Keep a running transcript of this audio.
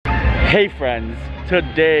Hey friends,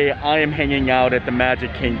 today I am hanging out at the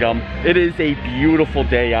Magic Kingdom. It is a beautiful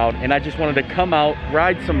day out and I just wanted to come out,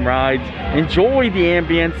 ride some rides, enjoy the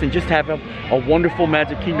ambience and just have a wonderful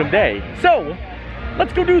Magic Kingdom day. So,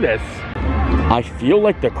 let's go do this. I feel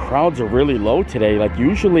like the crowds are really low today. Like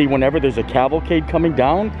usually whenever there's a cavalcade coming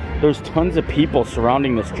down, there's tons of people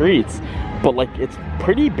surrounding the streets. But like it's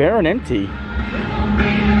pretty bare and empty.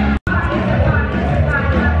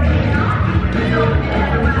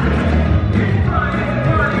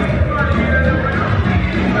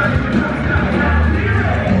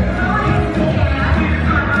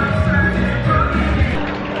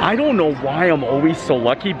 I don't know why I'm always so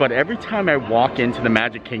lucky, but every time I walk into the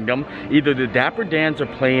Magic Kingdom, either the Dapper Dans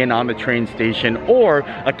are playing on the train station or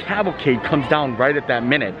a cavalcade comes down right at that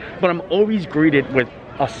minute. But I'm always greeted with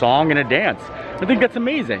a song and a dance. I think that's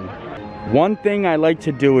amazing. One thing I like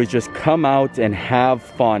to do is just come out and have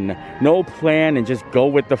fun. No plan and just go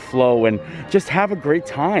with the flow and just have a great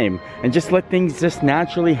time and just let things just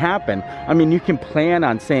naturally happen. I mean, you can plan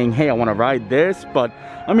on saying, hey, I want to ride this, but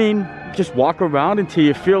I mean, just walk around until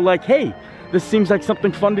you feel like, hey, this seems like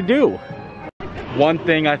something fun to do. One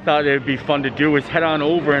thing I thought it would be fun to do is head on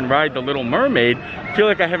over and ride the Little Mermaid. I feel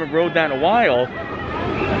like I haven't rode that in a while.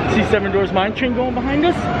 See Seven Dwarfs Mine Train going behind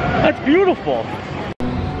us? That's beautiful.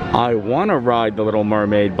 I want to ride the Little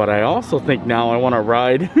Mermaid, but I also think now I want to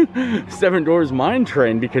ride Seven Dwarfs Mine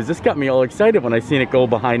Train because this got me all excited when I seen it go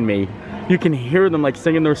behind me. You can hear them like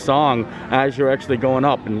singing their song as you're actually going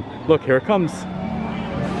up. And look, here it comes.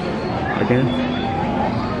 Again.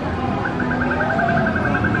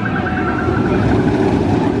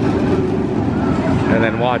 And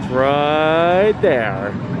then watch right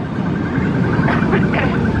there.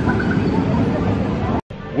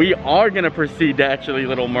 We are going to proceed to actually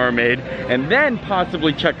Little Mermaid and then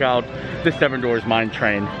possibly check out the Seven Dwarfs Mine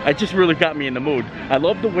Train. It just really got me in the mood. I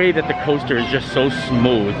love the way that the coaster is just so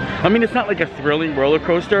smooth. I mean, it's not like a thrilling roller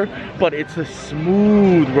coaster, but it's a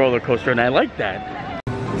smooth roller coaster and I like that.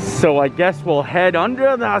 So I guess we'll head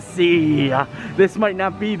under the sea. This might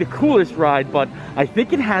not be the coolest ride, but I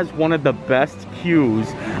think it has one of the best queues,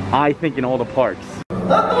 I think, in all the parks.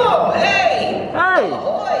 Oh, hey! Hey!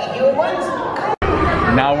 Ahoy, humans!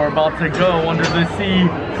 Now we're about to go under the sea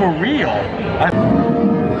for real.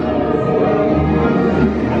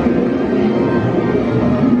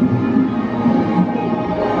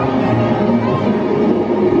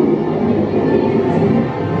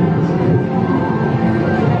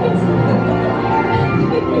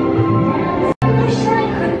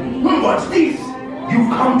 What's this? You've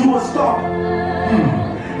come to a stop.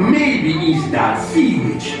 Maybe it's that sea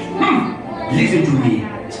witch. Listen to me.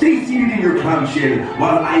 Stay seated in your clamshell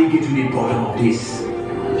while I get to the bottom of this.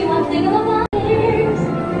 You want to think about it?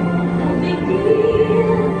 No big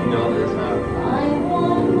deal. No, there's not. I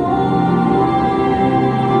want more.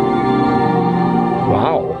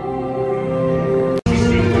 Wow.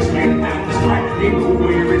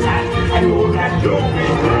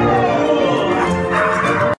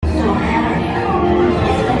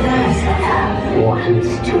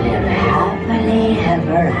 Wants to live happily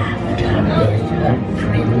ever after with her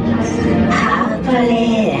prince.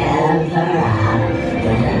 Happily ever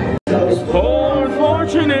after. Those poor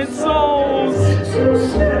unfortunate souls. So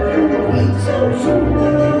sad, so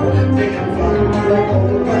soon. They can find you like all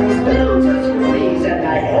the rest. Bells and trees, and I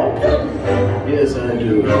hope them. Yes, I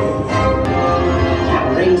do.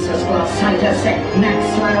 Rhesus, glossitis,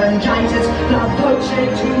 next laryngitis, la voce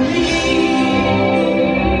to me.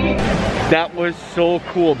 That was so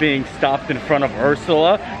cool being stopped in front of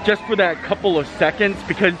Ursula just for that couple of seconds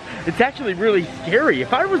because it's actually really scary.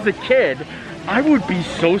 If I was a kid, I would be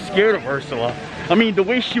so scared of Ursula. I mean, the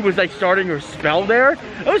way she was like starting her spell there,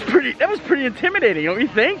 that was pretty intimidating, don't you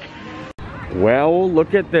think? Well,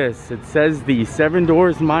 look at this. It says the Seven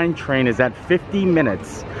Dwarfs Mine Train is at 50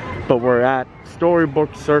 minutes, but we're at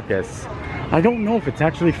Storybook Circus. I don't know if it's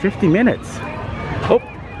actually 50 minutes. Oh.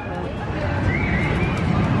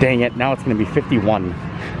 Dang it, now it's gonna be 51.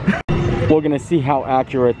 We're gonna see how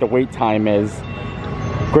accurate the wait time is.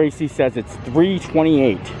 Gracie says it's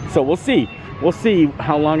 3:28. So we'll see. We'll see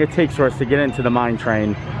how long it takes for us to get into the mine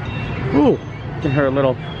train. Ooh, you can hear a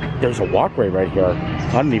little, there's a walkway right here.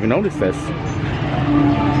 I didn't even notice this.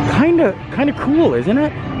 Kinda cool, isn't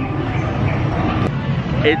it?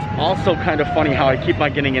 It's also kind of funny how I keep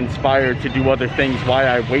on getting inspired to do other things while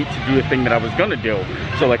I wait to do the thing that I was gonna do.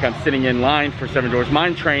 So like I'm sitting in line for Seven Dwarfs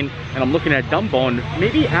Mine Train and I'm looking at Dumbo and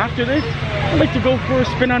maybe after this, I'd like to go for a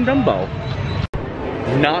spin on Dumbo.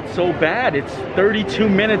 Not so bad. It's 32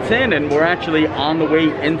 minutes in and we're actually on the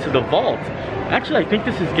way into the vault. Actually, I think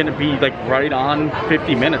this is gonna be like right on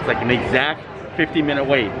 50 minutes, like an exact 50-minute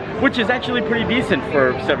wait, which is actually pretty decent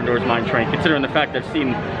for Seven Dwarfs Mine Train, considering the fact I've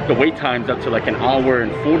seen the wait times up to like an hour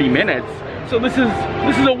and 40 minutes. So this is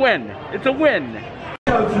a win. It's a win.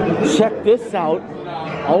 Check this out.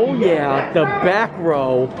 Oh yeah, the back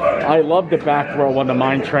row. I love the back row on the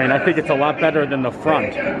mine train. I think it's a lot better than the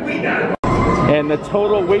front. And the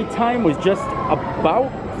total wait time was just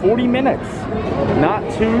about 40 minutes. Not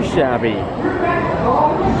too shabby.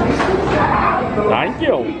 Thank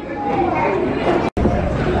you.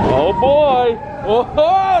 Oh boy. Oh,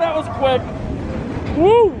 that was quick.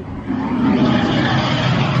 Woo.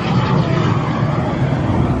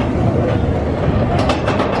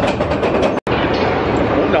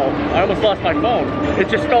 Oh no, I almost lost my phone. It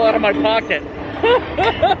just fell out of my pocket.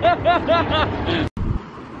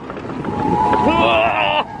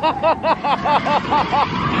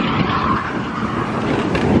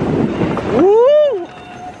 Woo!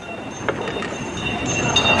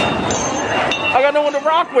 I got no one to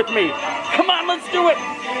rock with me. Come on, let's do it.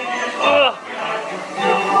 Ugh.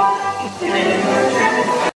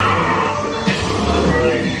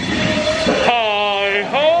 Hi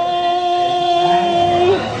ho!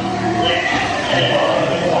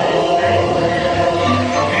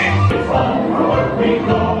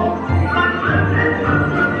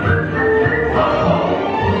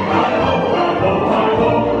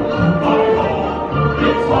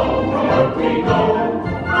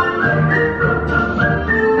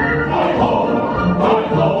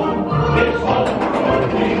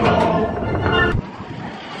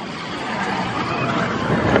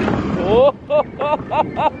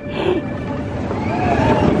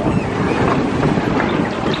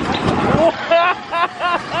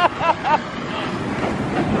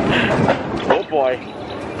 Oh boy.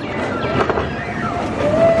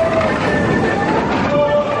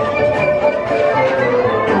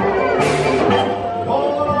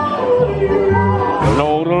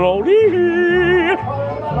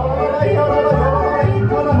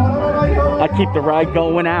 I keep the ride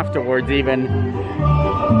going afterwards even.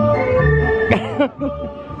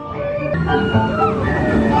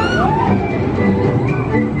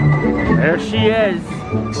 There she is.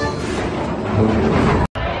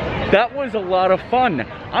 That was a lot of fun.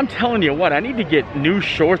 I'm telling you what, I need to get new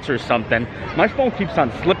shorts or something. My phone keeps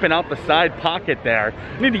on slipping out the side pocket there.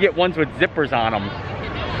 I need to get ones with zippers on them.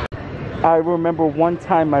 I remember one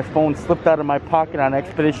time my phone slipped out of my pocket on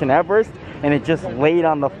Expedition Everest and it just laid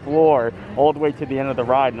on the floor all the way to the end of the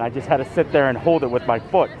ride, and I just had to sit there and hold it with my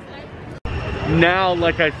foot. Now,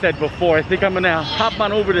 like I said before, I think I'm gonna hop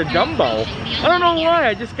on over to Dumbo. I don't know why,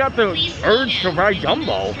 I just got the urge to ride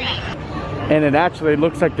Dumbo. And it actually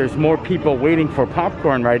looks like there's more people waiting for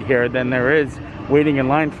popcorn right here than there is waiting in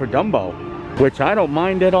line for Dumbo, which I don't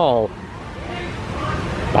mind at all.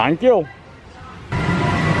 Thank you.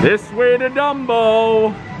 This way to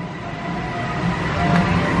Dumbo.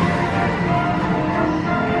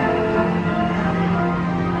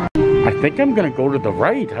 I think I'm gonna go to the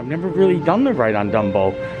right. I've never really done the right on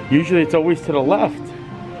Dumbo. Usually it's always to the left.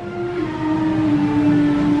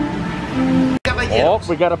 Oh,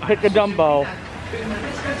 we gotta pick a Dumbo.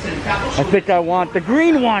 I think I want the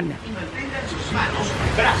green one.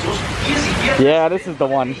 Yeah, this is the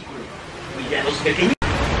one.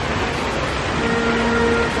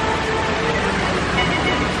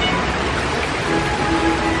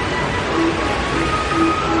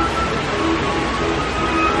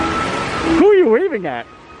 Who are you waving at?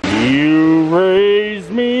 You raise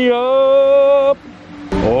me up.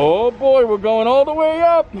 Oh boy, we're going all the way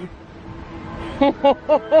up.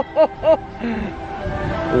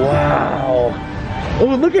 Wow.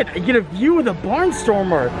 Oh, look at, get a view of the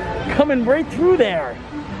barnstormer coming right through there.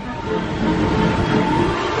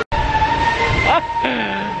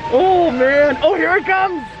 Oh man, oh here it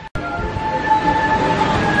comes.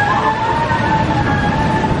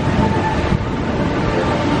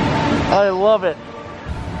 I love it.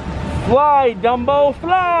 Fly, Dumbo,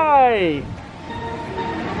 fly!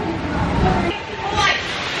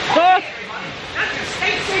 Huh?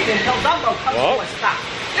 Stay seated until Dumbo comes to a stop.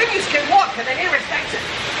 Then you can walk to the nearest exit.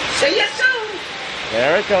 See you soon.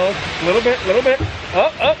 There it goes. Little bit, little bit.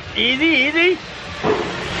 Up, up. Easy, easy.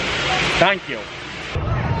 Thank you.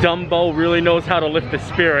 Dumbo really knows how to lift the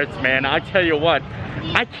spirits, man. I tell you what,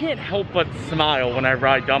 I can't help but smile when I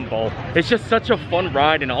ride Dumbo. It's just such a fun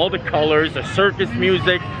ride, and all the colors, the circus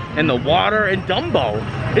music, and the water, and Dumbo.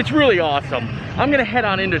 It's really awesome. I'm gonna head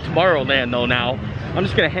on into Tomorrowland though now. I'm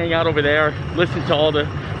just gonna hang out over there, listen to all the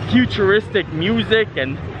futuristic music,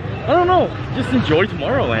 and I don't know, just enjoy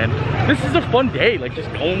Tomorrowland. This is a fun day, like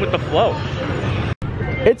just going with the flow.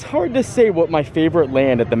 It's hard to say what my favorite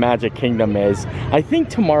land at the Magic Kingdom is. I think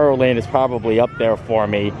Tomorrowland is probably up there for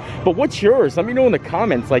me. But what's yours? Let me know in the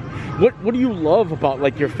comments. Like, what do you love about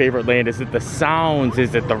like your favorite land? Is it the sounds?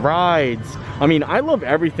 Is it the rides? I mean, I love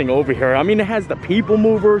everything over here. I mean, it has the People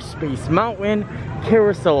Mover, Space Mountain,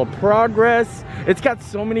 Carousel of Progress. It's got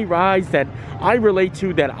so many rides that I relate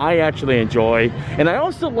to that I actually enjoy. And I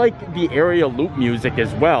also like the area loop music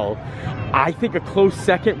as well. I think a close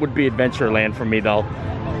second would be Adventureland for me though.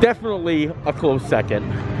 Definitely a close second.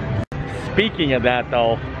 Speaking of that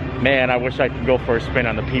though, man, I wish I could go for a spin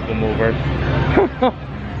on the People Mover.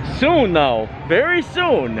 Soon though, very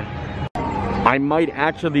soon. I might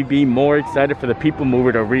actually be more excited for the People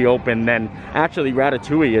Mover to reopen than actually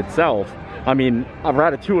Ratatouille itself. I mean,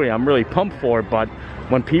 Ratatouille I'm really pumped for, but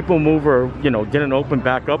when People Mover, you know, didn't open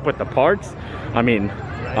back up with the parks, I mean,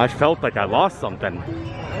 I felt like I lost something.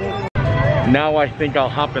 Now I think I'll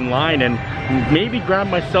hop in line and maybe grab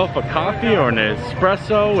myself a coffee or an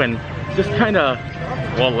espresso and just kind of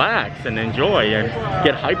relax and enjoy and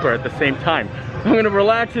get hyper at the same time. I'm gonna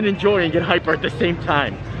relax and enjoy and get hyper at the same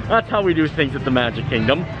time. That's how we do things at the Magic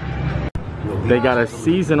Kingdom. They got a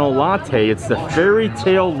seasonal latte. It's the Fairy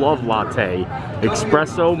Tale Love Latte.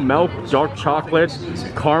 Espresso, milk, dark chocolate,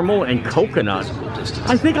 caramel, and coconut.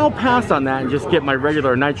 I think I'll pass on that and just get my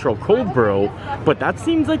regular nitro cold brew. But that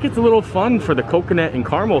seems like it's a little fun for the coconut and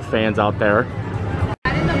caramel fans out there.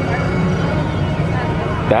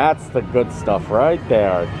 That's the good stuff right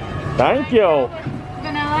there. Thank you.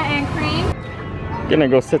 Vanilla and cream. Gonna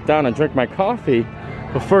go sit down and drink my coffee.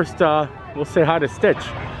 But first, we'll say hi to Stitch.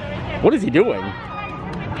 What is he doing?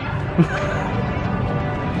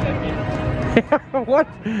 What?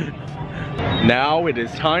 Now it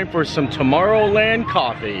is time for some Tomorrowland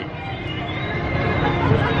coffee.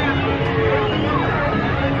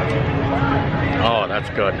 Oh, that's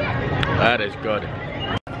good. That is good.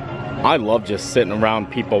 I love just sitting around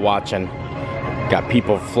people watching. Got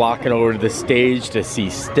people flocking over to the stage to see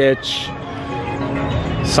Stitch.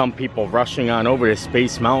 Some people rushing on over to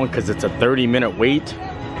Space Mountain because it's a 30-minute wait.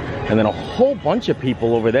 And then a whole bunch of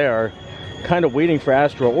people over there kind of waiting for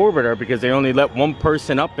Astro Orbiter because they only let one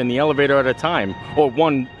person up in the elevator at a time. Or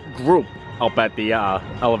one group up at the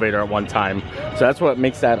elevator at one time. So that's what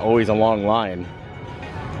makes that always a long line.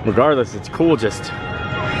 Regardless, it's cool just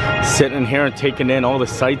sitting here and taking in all the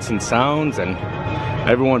sights and sounds and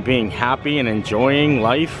everyone being happy and enjoying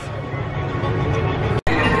life.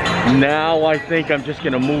 Now I think I'm just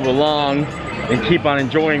gonna move along and keep on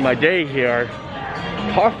enjoying my day here.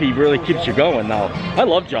 Coffee really keeps you going though. I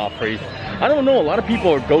love Joffrey's. I don't know, a lot of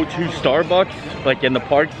people are go-to Starbucks, like in the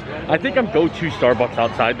parks. I think I'm go-to Starbucks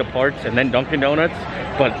outside the parks and then Dunkin' Donuts.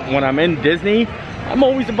 But when I'm in Disney, I'm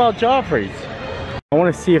always about Joffrey's. I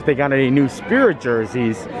want to see if they got any new Spirit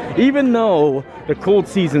jerseys. Even though the cold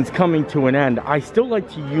season's coming to an end, I still like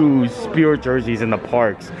to use Spirit jerseys in the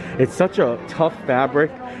parks. It's such a tough fabric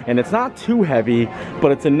and it's not too heavy,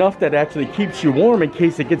 but it's enough that actually keeps you warm in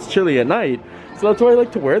case it gets chilly at night. So that's why I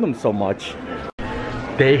like to wear them so much.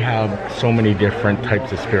 They have so many different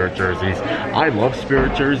types of Spirit jerseys. I love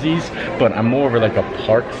Spirit jerseys, but I'm more of like a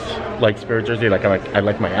parks like Spirit jersey. Like I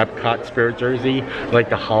like my Epcot Spirit jersey, like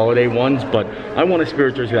the holiday ones, but I want a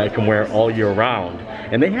Spirit jersey that I can wear all year round.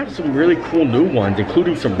 And they have some really cool new ones,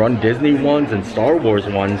 including some Run Disney ones and Star Wars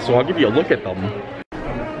ones, so I'll give you a look at them.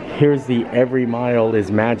 Here's the Every Mile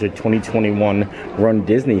is Magic 2021 Run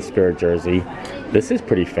Disney Spirit jersey. This is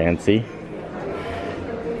pretty fancy.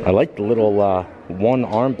 I like the little one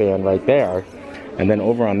armband right there. And then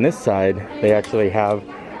over on this side, they actually have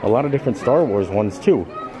a lot of different Star Wars ones too.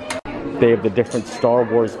 They have the different Star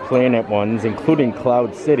Wars planet ones, including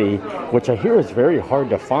Cloud City, which I hear is very hard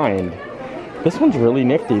to find. This one's really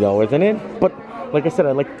nifty though, isn't it? But like I said,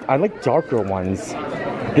 I like darker ones.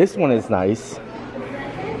 This one is nice.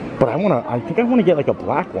 But I think I want to get like a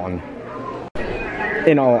black one.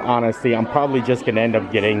 In all honesty, I'm probably just going to end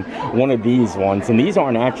up getting one of these ones. And these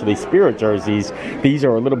aren't actually Spirit jerseys. These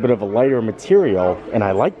are a little bit of a lighter material. And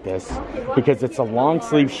I like this because it's a long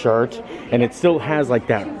sleeve shirt. And it still has like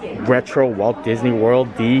that retro Walt Disney World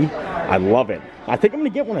D. I love it. I think I'm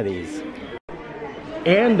going to get one of these.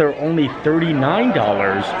 And they're only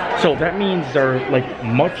 $39. So that means they're like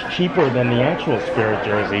much cheaper than the actual Spirit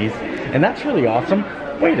jerseys. And that's really awesome.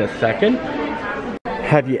 Wait a second.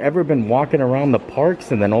 Have you ever been walking around the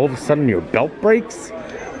parks and then all of a sudden your belt breaks?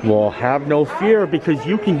 Well, have no fear because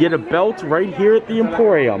you can get a belt right here at the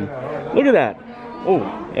Emporium. Look at that. Oh,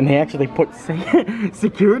 and they actually put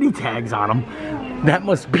security tags on them. That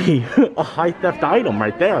must be a high theft item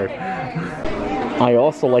right there. I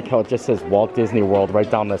also like how it just says Walt Disney World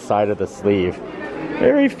right down the side of the sleeve.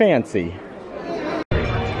 Very fancy.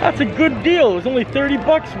 That's a good deal. It was only 30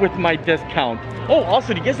 bucks with my discount. Oh, also,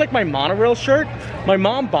 did you guys like my monorail shirt? My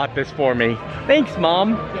mom bought this for me. Thanks,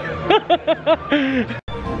 Mom.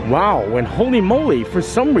 Wow, and holy moly, for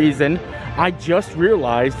some reason, I just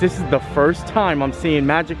realized this is the first time I'm seeing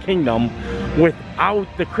Magic Kingdom without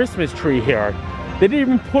the Christmas tree here. They didn't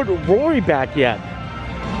even put Rory back yet.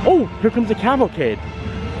 Oh, here comes the cavalcade.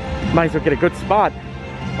 Might as well get a good spot.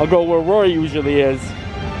 I'll go where Rory usually is.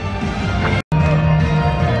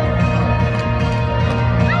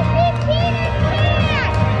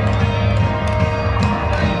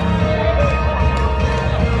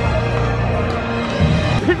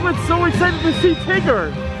 Piglet's so excited to see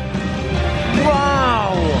Tigger.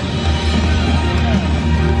 Wow.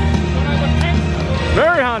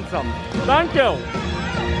 Very handsome. Thank you.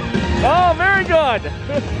 Oh, very good.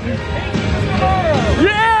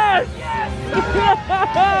 Yes!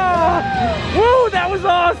 Woo, that was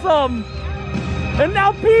awesome. And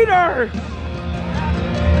now Peter.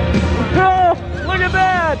 Oh, look at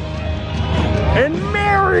that. And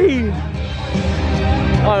Mary.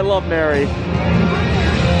 Oh, I love Mary.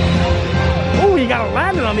 Oh, you got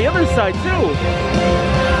Aladdin on the other side too.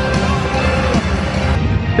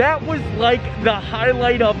 That was like the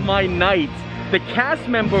highlight of my night. The cast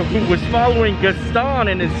member who was following Gaston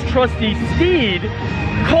and his trusty steed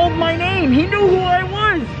called my name. He knew who I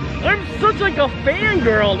was. I'm such like a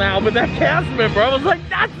fangirl now with that cast member. I was like,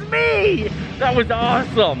 that's me. That was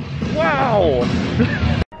awesome. Wow.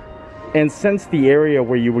 And since the area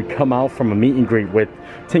where you would come out from a meet and greet with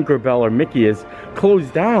Tinkerbell or Mickey is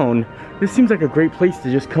closed down, this seems like a great place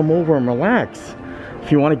to just come over and relax.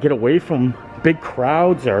 If you want to get away from big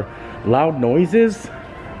crowds or loud noises,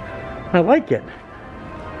 I like it.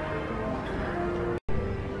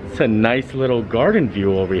 It's a nice little garden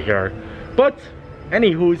view over here. But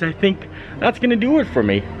anywho's, I think that's gonna do it for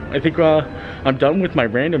me. I think I'm done with my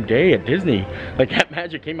random day at Disney. Like at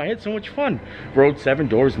Magic Kingdom, I had so much fun. Rode 7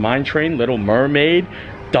 Doors Mine Train, Little Mermaid,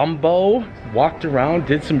 Dumbo, walked around,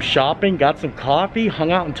 did some shopping, got some coffee,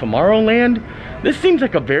 hung out in Tomorrowland. This seems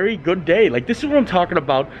like a very good day. Like, this is what I'm talking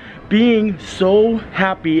about. Being so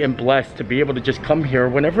happy and blessed to be able to just come here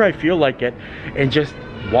whenever I feel like it and just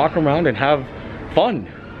walk around and have fun.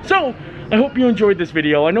 So, I hope you enjoyed this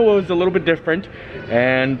video. I know it was a little bit different.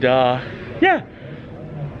 And, yeah.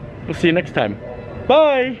 We'll see you next time.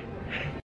 Bye!